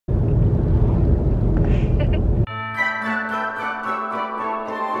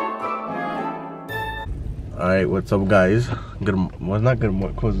Alright, what's up, guys? Good, well, not good,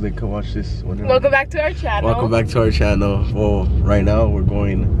 because they can watch this. Welcome back to our channel. Welcome back to our channel. Well, right now we're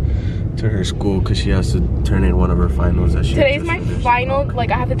going to her school because she has to turn in one of her finals that she Today's my final, like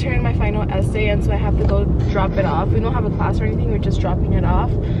I have to turn in my final essay, and so I have to go drop it off. We don't have a class or anything, we're just dropping it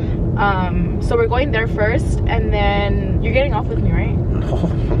off. So we're going there first, and then you're getting off with me, right? No,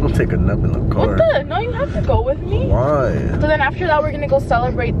 I'm gonna take a nap in the car. What the? No, you have to go with me. Why? So then after that, we're gonna go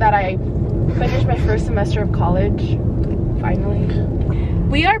celebrate that I finished my first semester of college, finally.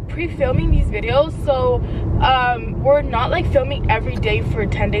 We are pre-filming these videos, so we're not like filming every day for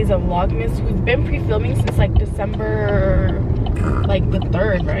 10 days of Vlogmas. We've been pre-filming since like December, like the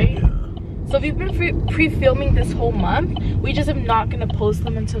 3rd, right? Yeah. So we've been pre-filming this whole month. We just are not gonna post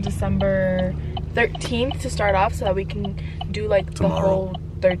them until December 13th to start off, so that we can do like the whole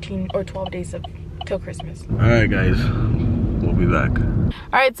 13 or 12 days of till Christmas. All right, guys, we'll be back.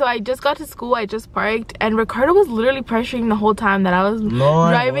 All right, so I just got to school, I just parked, and Ricardo was literally pressuring the whole time that I was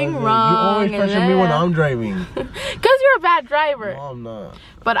driving wrong. You always pressure me when I'm driving. Because you're a bad driver. No, I'm not.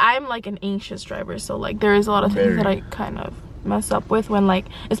 But I'm like an anxious driver, so like there is a lot of things that I kind of mess up with when like,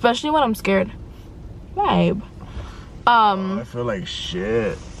 especially when I'm scared. Vibe. I feel like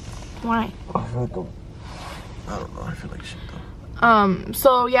shit. Why? I feel like I don't know, I feel like shit though.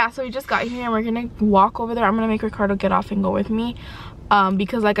 So yeah, so we just got here and we're gonna walk over there. I'm gonna make Ricardo get off and go with me.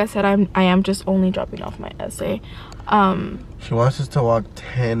 Because like I said, I am just only dropping off my essay. She wants us to walk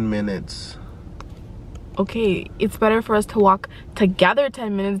 10 minutes. Okay, it's better for us to walk together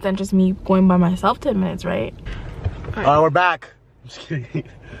 10 minutes than just me going by myself 10 minutes, right? We're back. I'm just kidding.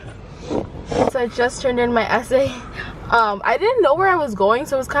 So I just turned in my essay. I didn't know where I was going,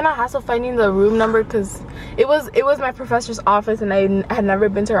 so it was kind of hassle finding the room number because it was my professor's office, and I had never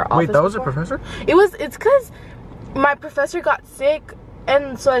been to her office. Wait, that was before. a professor? It's because my professor got sick,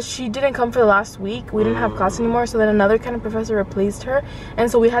 and so as she didn't come for the last week, we didn't have class anymore, so then another kind of professor replaced her, and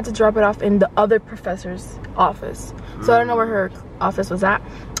so we had to drop it off in the other professor's office. So I don't know where her office was at,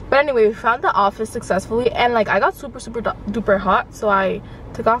 but anyway, we found the office successfully, and like I got super duper hot, so I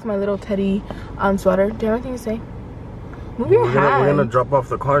took off my little teddy sweater. Do you have anything to say? Move your hat. We're gonna drop off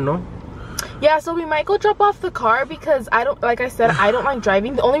the car, no? Yeah, so we might go drop off the car because I don't, like I said, I don't like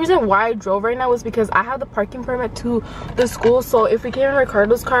driving. The only reason why I drove right now was because I have the parking permit to the school. So if we came in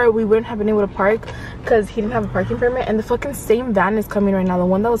Ricardo's car, we wouldn't have been able to park because he didn't have a parking permit. And the fucking same van is coming right now, the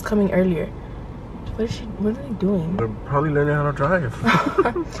one that was coming earlier. What are they doing? They're probably learning how to drive.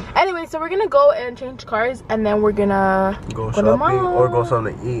 Anyway, so we're gonna go and change cars, and then we're gonna go shopping or go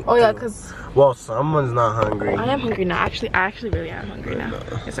something to eat. Oh yeah, because well, someone's not hungry. I am hungry now. I actually really am hungry now.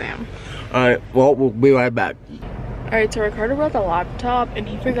 Yes, I am. Alright, well, we'll be right back. Alright, so Ricardo brought the laptop and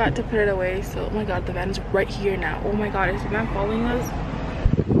he forgot to put it away. So, oh my god, the van is right here now. Oh my god, is the van following us?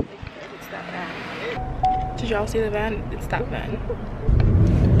 It's that van. Did y'all see the van? It's that van.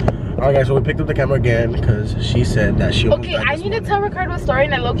 Alright guys, so we picked up the camera again because she said that she okay, I need to tell Ricardo a story,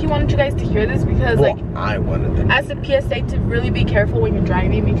 and I low-key wanted you guys to hear this because like I wanted them as a PSA to really be careful when you're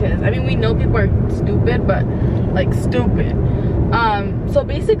driving, because I mean we know people are stupid, but like stupid. So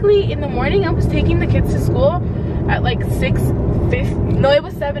basically in the morning I was taking the kids to school at like 6:50. No, it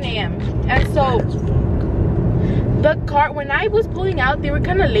was 7 a.m. and so the car, when I was pulling out, they were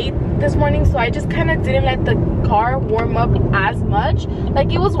kind of late this morning, so I just kind of didn't let the car warm up as much.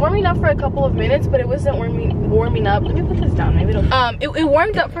 Like it was warming up for a couple of minutes, but it wasn't warming up. Let me put this down. Maybe it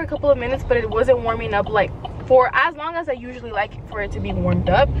warmed up for a couple of minutes, but it wasn't warming up like for as long as I usually like for it to be warmed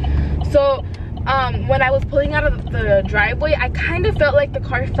up. So when I was pulling out of the driveway, I kind of felt like the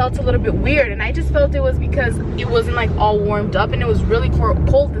car felt a little bit weird, and I just felt it was because it wasn't like all warmed up, and it was really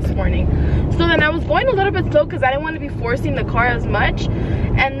cold this morning. So then I was going a little bit slow because I didn't want to be forcing the car as much,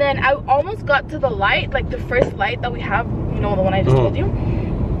 and then I almost got to the light, like the first light that we have, you know, the one I just told you,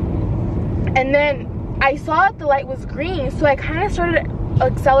 and then I saw that the light was green, so I kind of started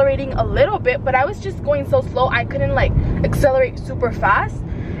accelerating a little bit, but I was just going so slow I couldn't like accelerate super fast.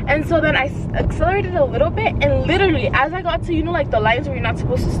 And so then I accelerated a little bit, and literally as I got to, you know, like the lines where you're not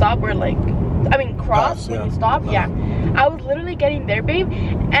supposed to stop, or like, I mean cross when you stop, yeah, I was literally getting there, babe,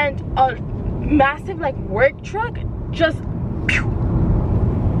 and a massive like work truck just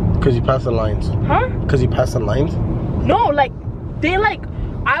because you passed the lines. Huh? Because you passed the lines? No, like they like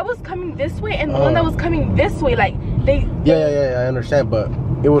I was coming this way, and the one that was coming this way, like they yeah, I understand, but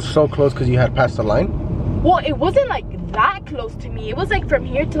it was so close because you had passed the line. Well, it wasn't like that close to me. It was like from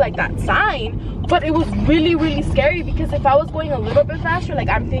here to like that sign, but it was really scary because if I was going a little bit faster, like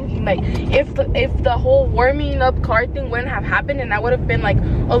I'm thinking like if the whole warming up car thing wouldn't have happened and I would have been like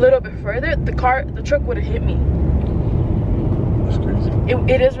a little bit further, the truck would have hit me. That's crazy.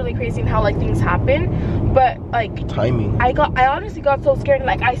 It is really crazy how like things happen, but like timing. I honestly got so scared.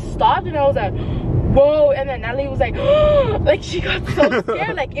 Like I stopped and I was like, whoa, and then Natalie was like, like she got so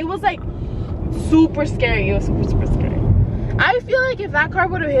scared. Like it was like super scary. It was super scary. I feel like if that car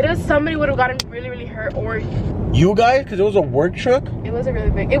would have hit us, somebody would have gotten really hurt. Or you guys, because it was a work truck. It was a really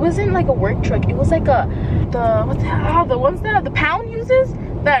big. It wasn't like a work truck. It was like what the hell? The ones that the pound uses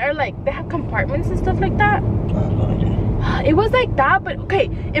that are like they have compartments and stuff like that. It was like that, but okay.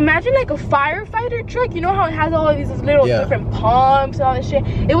 Imagine like a firefighter truck. You know how it has all of these little different pumps and all this shit.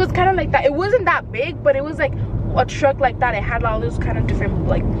 It was kind of like that. It wasn't that big, but it was like a truck like that. It had all those kind of different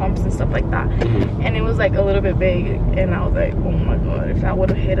like pumps and stuff like that, and it was like a little bit big. And I was like, oh my god, if that would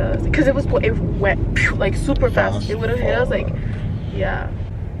have hit us, because it went like super fast. It would have hit us like, yeah.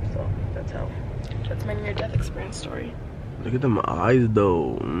 So that's my near-death experience story. Look at them eyes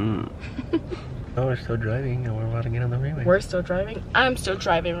though. Oh, we're still driving and we're about to get on the freeway. We're still driving? I'm still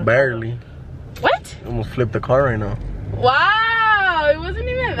driving. Ricardo. Barely. What? I almost flipped the car right now. Wow, it wasn't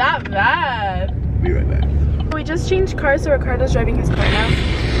even that bad. Be right back. We just changed cars, so Ricardo's driving his car now.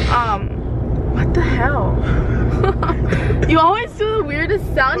 What the hell? You always do the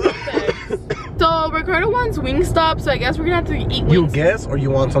weirdest sound effects. So Ricardo wants Wingstop, so I guess we're gonna have to eat wings. You guess, or you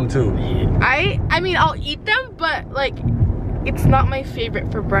want some too? I mean, I'll eat them, but like, it's not my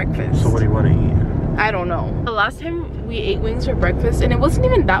favorite for breakfast. So what do you want to eat? I don't know. The last time we ate wings for breakfast, and it wasn't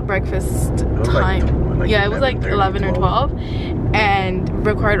even that breakfast time. Like yeah, it was like 11 or 12. And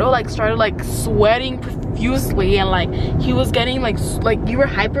Ricardo like started like sweating profusely, and like he was getting like you were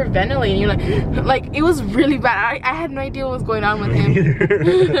hyperventilating. You're like it was really bad. I had no idea what was going on with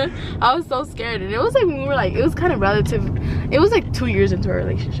him. I was so scared, and it was like we were like, it was kind of relative. It was like 2 years into our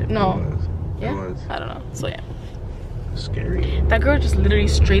relationship. No, yeah, I don't know. So yeah. Scary. That girl just literally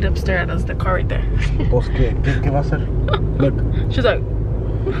straight up stared at us, the car right there. Look. She's like.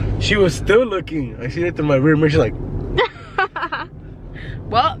 She was still looking. I seen it through my rear mirror. She's like.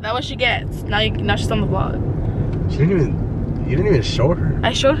 Well, that what she gets. Now she's on the vlog. You didn't even show her.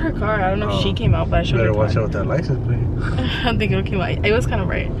 I showed her car. I don't know if she came out, but I showed her. Better watch out with that license plate. I don't think it came out. It was kind of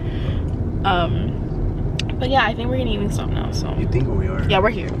bright. But yeah, I think we're gonna Wingstop now. So. You think we are? Yeah, we're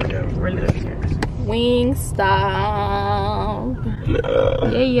here. Yeah, we're literally here. Wingstop.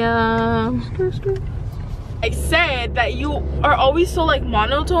 Yeah. I said that you are always so like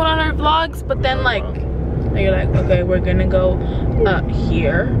monotone on our vlogs, but then like you're like, okay, we're gonna go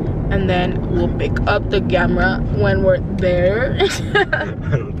here, and then we'll pick up the camera when we're there. I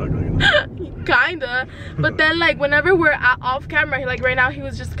don't talk like that. Kinda, but then like whenever we're off camera, like right now he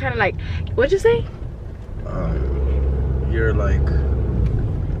was just kind of like, what'd you say? You're like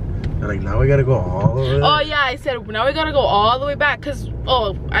now we gotta go all the way. Oh yeah, I said now we gotta go all the way back, because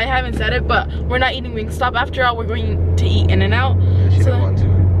I haven't said it, but we're not eating Wingstop after all. We're going to eat In-N-Out. She didn't want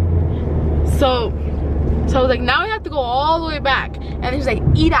to. So I was like, now we have to go all the way back, and then she's like,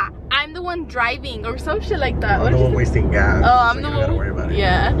 Ida, I'm the one driving or some shit like that. I'm the one wasting gas. Oh, I'm the one. Gotta worry about it.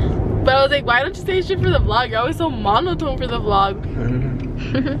 Yeah, but I was like, why don't you say shit for the vlog? You're always so monotone for the vlog.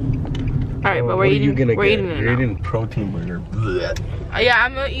 All right, but we're eating. We're eating it now. You're eating protein burger. Yeah,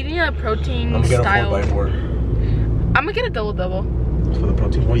 I'm eating a protein I'm gonna style. 4x4. I'm gonna get a double. For the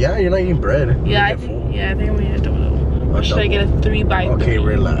protein. Well, yeah, you're not eating bread. Yeah, I think I'm gonna get a double. Or should I get a 3x3? Okay,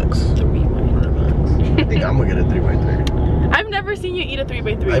 relax. 3x3. I think I'm gonna get a 3x3. I've never seen you eat a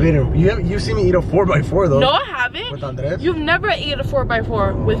 3x3. I mean, you've seen me eat a 4x4 though. No, I haven't. With Andres? You've never eaten a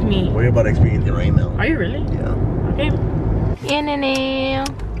 4x4 with me. We're about to experience it right now. Are you really? Yeah. Okay. In-N-Out.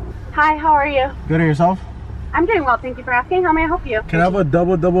 Hi, how are you? Good, and yourself? I'm doing well, thank you for asking. How may I help you? Can I have a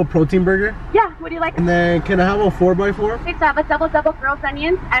double protein burger? Yeah, what do you like? And then can I have a 4x4? Okay, so I have a double grilled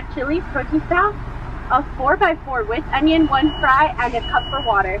onions and chili, protein style. A 4x4 with onion, 1 fry, and a cup for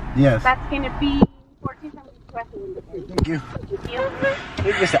water. Yes. That's going to be $14.72. Thank you. Thank you.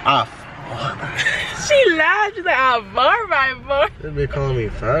 It's just off. She laughed. She's like, 4x4. They calling me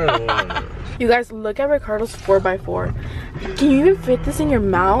fat. You guys, look at Ricardo's 4x4. Can you even fit this in your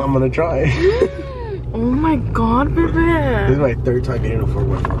mouth? I'm gonna try. Oh my god, baby. This is my 3rd time eating a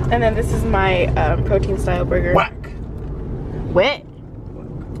 4x4. And then this is my protein style burger. Whack. Wet.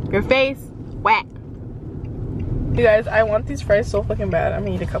 Your face. Whack. You guys, I want these fries so fucking bad. I'm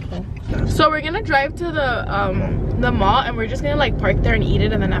gonna eat a couple. So we're gonna drive to the mall, and we're just gonna like park there and eat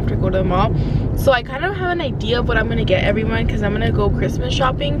it, and then after go to the mall. So I kind of have an idea of what I'm gonna get everyone, because I'm gonna go Christmas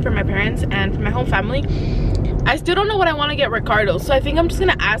shopping for my parents and for my whole family. I still don't know what I want to get Ricardo, so I think I'm just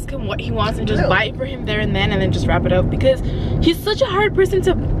gonna ask him what he wants and just buy it for him there and then just wrap it up, because he's such a hard person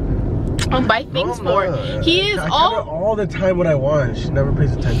to buy things for. He is all the time what I want. She never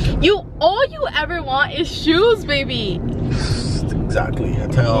pays attention. All you ever want is shoes, baby. Exactly. I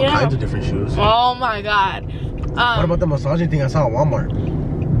tell all kinds of different shoes. Oh my god. What about the massaging thing I saw at Walmart?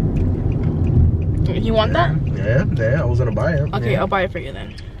 You want that? Yeah, I was gonna buy it. Okay, I'll buy it for you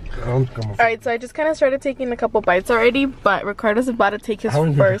then. Alright, so I just kind of started taking a couple bites already, but Ricardo's about to take his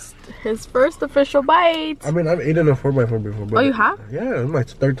first official bite. I mean, I've eaten a 4x4 before. But oh, you have? Yeah, it's my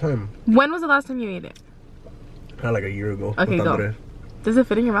third time. When was the last time you ate it? Like a year ago. Okay, go. Does it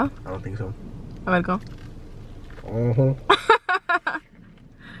fit in your mouth? I don't think so. I'm gonna go.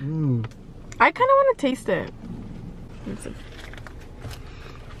 I kind of want to taste it. Let's see.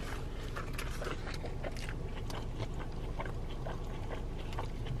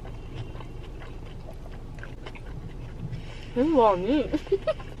 This is all meat.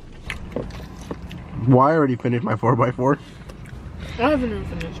 Well, I already finished my 4x4. I haven't even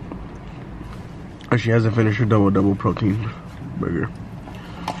finished. She hasn't finished her double protein burger.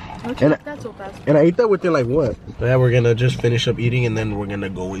 Okay, that's so fast. And I ate that within like what? So yeah, we're gonna just finish up eating and then we're gonna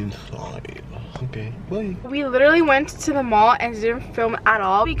go inside. Okay, bye. We literally went to the mall and didn't film at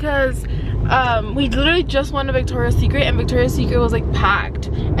all because we literally just went to Victoria's Secret and Victoria's Secret was like packed.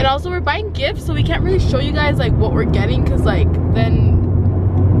 And also we're buying gifts, so we can't really show you guys like what we're getting because like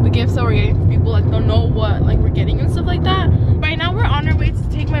then the gifts that we're getting for people like don't know what like we're getting and stuff like that. Right now we're on our way to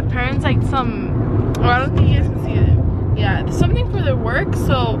take my parents like some, I don't think you guys can see it. Yeah, something for their work,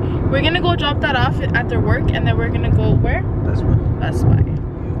 so we're gonna go drop that off at their work and then we're gonna go where? That's why. That's why.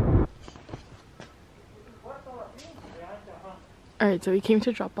 Alright, so we came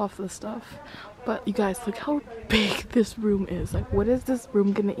to drop off the stuff, but you guys, look how big this room is. Like, what is this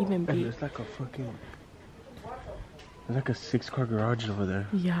room gonna even be? It's like a fucking, there's like a 6-car garage over there.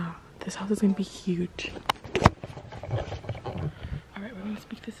 Yeah, this house is gonna be huge. Alright, we're gonna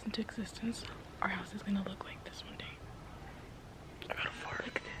speak this into existence. Our house is gonna look like this one day. I gotta fart.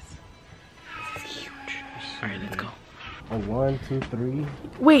 Look at this. This is huge. Alright, let's go. A 1, 2, 3.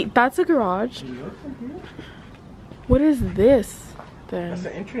 Wait, that's a garage? What is this then? That's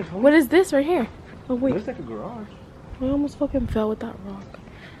the entrance, huh? What is this right here? Oh wait. Looks like a garage. I almost fucking fell with that rock.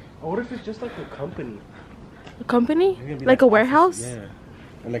 Oh, what if it's just like a company? A company? Like a warehouse? Yeah.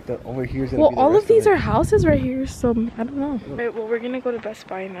 And like the over here's well, all of these are houses right here, so I don't know. Right, well, we're gonna go to Best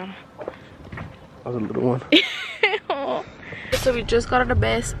Buy now. That was a little one. So we just got out of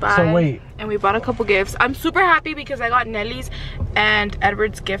Best Buy. So wait. And we bought a couple gifts. I'm super happy because I got Nelly's and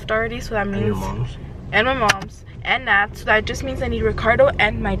Edward's gift already, so that means. And your mom's. And my mom's. And that, so that just means I need Ricardo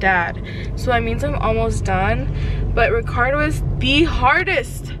and my dad. So that means I'm almost done. But Ricardo is the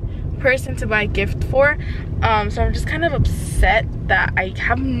hardest person to buy a gift for. So I'm just kind of upset that I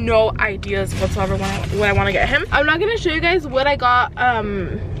have no ideas whatsoever what I want to get him. I'm not gonna show you guys what I got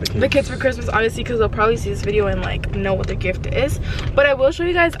the kids for Christmas, obviously, because they'll probably see this video and like know what the gift is. But I will show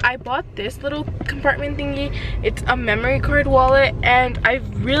you guys, I bought this little compartment thingy. It's a memory card wallet, and I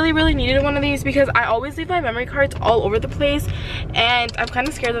really needed one of these because I always leave my memory cards all over the place and I'm kind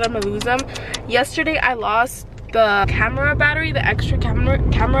of scared that I'm gonna lose them. Yesterday I lost the camera battery, the extra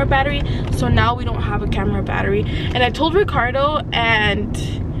camera battery, so now we don't have a camera battery. And I told Ricardo, and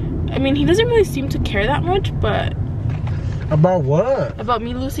I mean, he doesn't really seem to care that much, but about what? About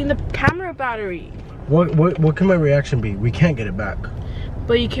me losing the camera battery. What can my reaction be? We can't get it back.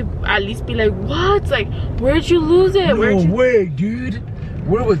 But you could at least be like, what? Like, where'd you lose it? No way, dude.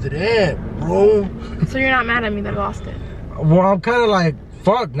 Where was it at, bro? So you're not mad at me that I lost it? Well, I'm kind of like,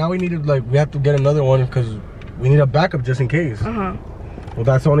 fuck, now we need to, like, we have to get another one because we need a backup just in case. Well,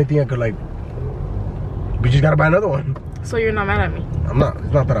 that's the only thing I could, like, we just gotta buy another one. So you're not mad at me? I'm not.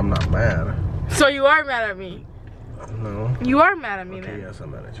 It's not that I'm not mad. So you are mad at me? No. You are mad at me, okay, then? Yes,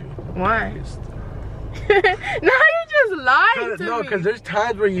 I'm mad at you. Why? Now you're just lying to me. No, because there's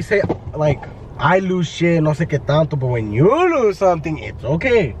times where you say, like, I lose shit, no sé qué tanto, but when you lose something, it's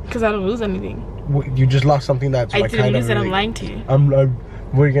okay. Because I don't lose anything. You just lost something that's like kind of. I didn't lose it, I'm lying to you.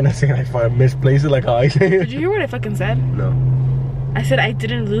 What are you gonna say? If I misplace it like how I say it? Did you hear what I fucking said? No. I said I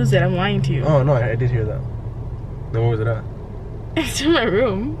didn't lose it, I'm lying to you. Oh, no, I did hear that. Then where was it at? It's in my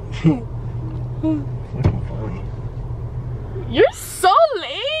room. Fucking funny. You're so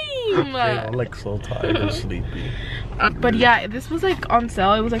lame! I'm like so tired and sleepy. But yeah, this was like on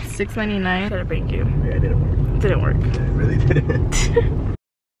sale. It was like $6.99. Thank you. Yeah, it didn't work. It didn't work. Yeah, it really didn't.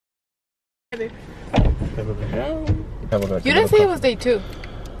 You didn't say it was day 2.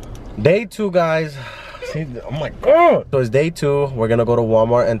 Day 2, guys. See, oh my god. So it's day 2. We're gonna go to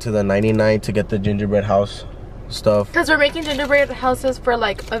Walmart and to the 99 to get the gingerbread house stuff. Because we're making gingerbread houses for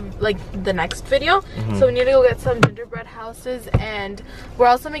like the next video. So we need to go get some gingerbread houses, and we're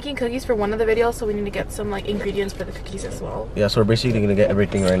also making cookies for one of the videos, so we need to get some like ingredients for the cookies as well. Yeah, so we're basically gonna get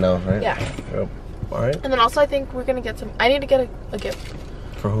everything right now, right? Yeah. Yep. Alright. And then also I think we're gonna get some. I need to get a gift.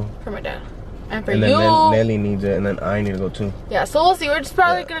 For who? For my dad. And for and you. then Nelly needs it, and then I need to go too. Yeah, so we'll see. We're just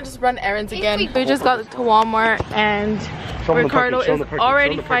probably gonna just run errands again. We just got to Walmart and Ricardo is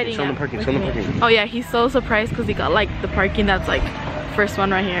already fighting. Oh yeah, he's so surprised because he got like the parking that's like first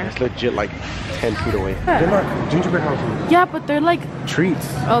one right here. It's legit like 10 feet away. They're not gingerbread houses. Yeah, but they're like treats.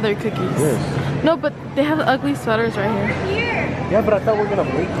 Oh, they're cookies. Yes. No, but they have ugly sweaters right here. Yeah, but I thought we were gonna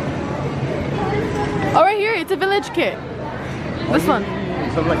wait. Oh, right here, it's a village kit. This one.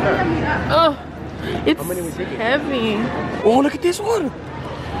 Something like that. Oh, it's how many we taking? Heavy. Oh, look at this one.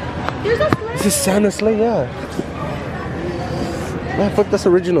 There's a sleigh. This is Santa's sleigh, yeah. Man, fuck, that's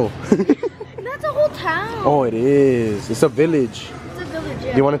original. That's a whole town. Oh, it is. It's a village. It's a village,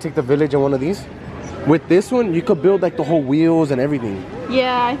 yeah. Do you want to take the village in one of these? With this one, you could build like the whole wheels and everything.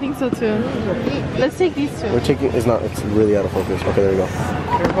 Yeah, I think so too. Let's take these two. We're taking, it's really out of focus. Okay, there we go.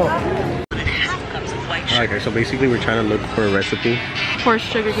 Alright guys, so basically we're trying to look for a recipe for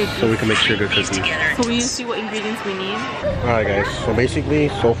sugar cookies. So we can make sugar cookies. So we need to see what ingredients we need. Alright guys, so basically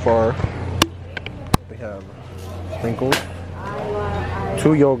so far we have sprinkles, 2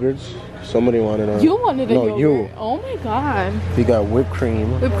 yogurts. Somebody wanted a... You wanted a yogurt? No, you. Oh my god. We got whipped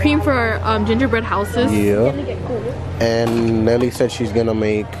cream. Whipped cream for our gingerbread houses. Yeah. And Nelly said she's gonna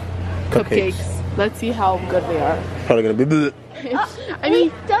make cupcakes. Let's see how good they are. Probably gonna be bleh. I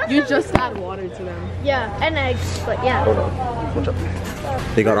mean, you just add water to them. Yeah, and eggs, but yeah. Hold on. What's up?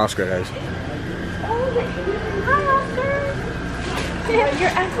 They got Oscar, guys. Hi, Oscar. You're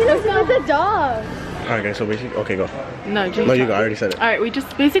acting like the dog. Alright guys, so basically, okay, go. No, you go, I already said it. Alright, we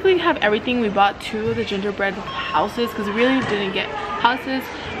just basically have everything. We bought 2 of the gingerbread houses because we really didn't get houses.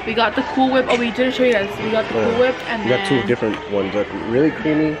 We got the Cool Whip. Oh, we didn't show you guys. We got the Cool Whip and we got 2 different ones, like really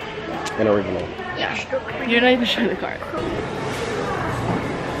creamy and original. Yeah, you're not even showing the card.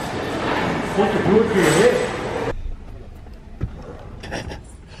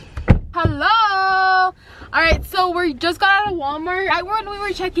 Hello! Alright, so we just got out of Walmart. When we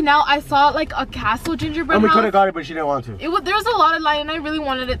were checking out, I saw like a castle gingerbread house. And we could have got it, but she didn't want to. There was a lot of line and I really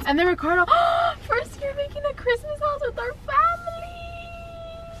wanted it. And then Ricardo, first you're making a Christmas house with our family.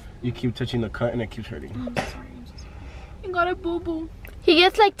 You keep touching the cut and it keeps hurting. I'm sorry. You got a boo-boo. He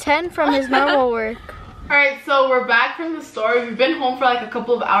gets like 10 from his normal work. Alright, so we're back from the store. We've been home for like a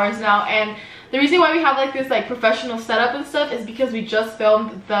couple of hours now, and the reason why we have like this like professional setup and stuff is because we just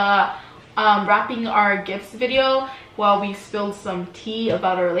filmed the wrapping our gifts video while we spilled some tea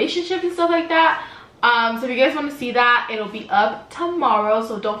about our relationship and stuff like that. So if you guys want to see that, it'll be up tomorrow,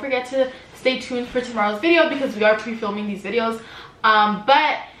 so don't forget to stay tuned for tomorrow's video because we are pre-filming these videos. I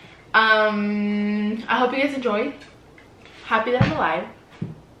hope you guys enjoyed. Happy that I'm alive.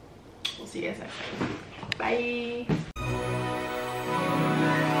 We'll see you guys next time. Bye.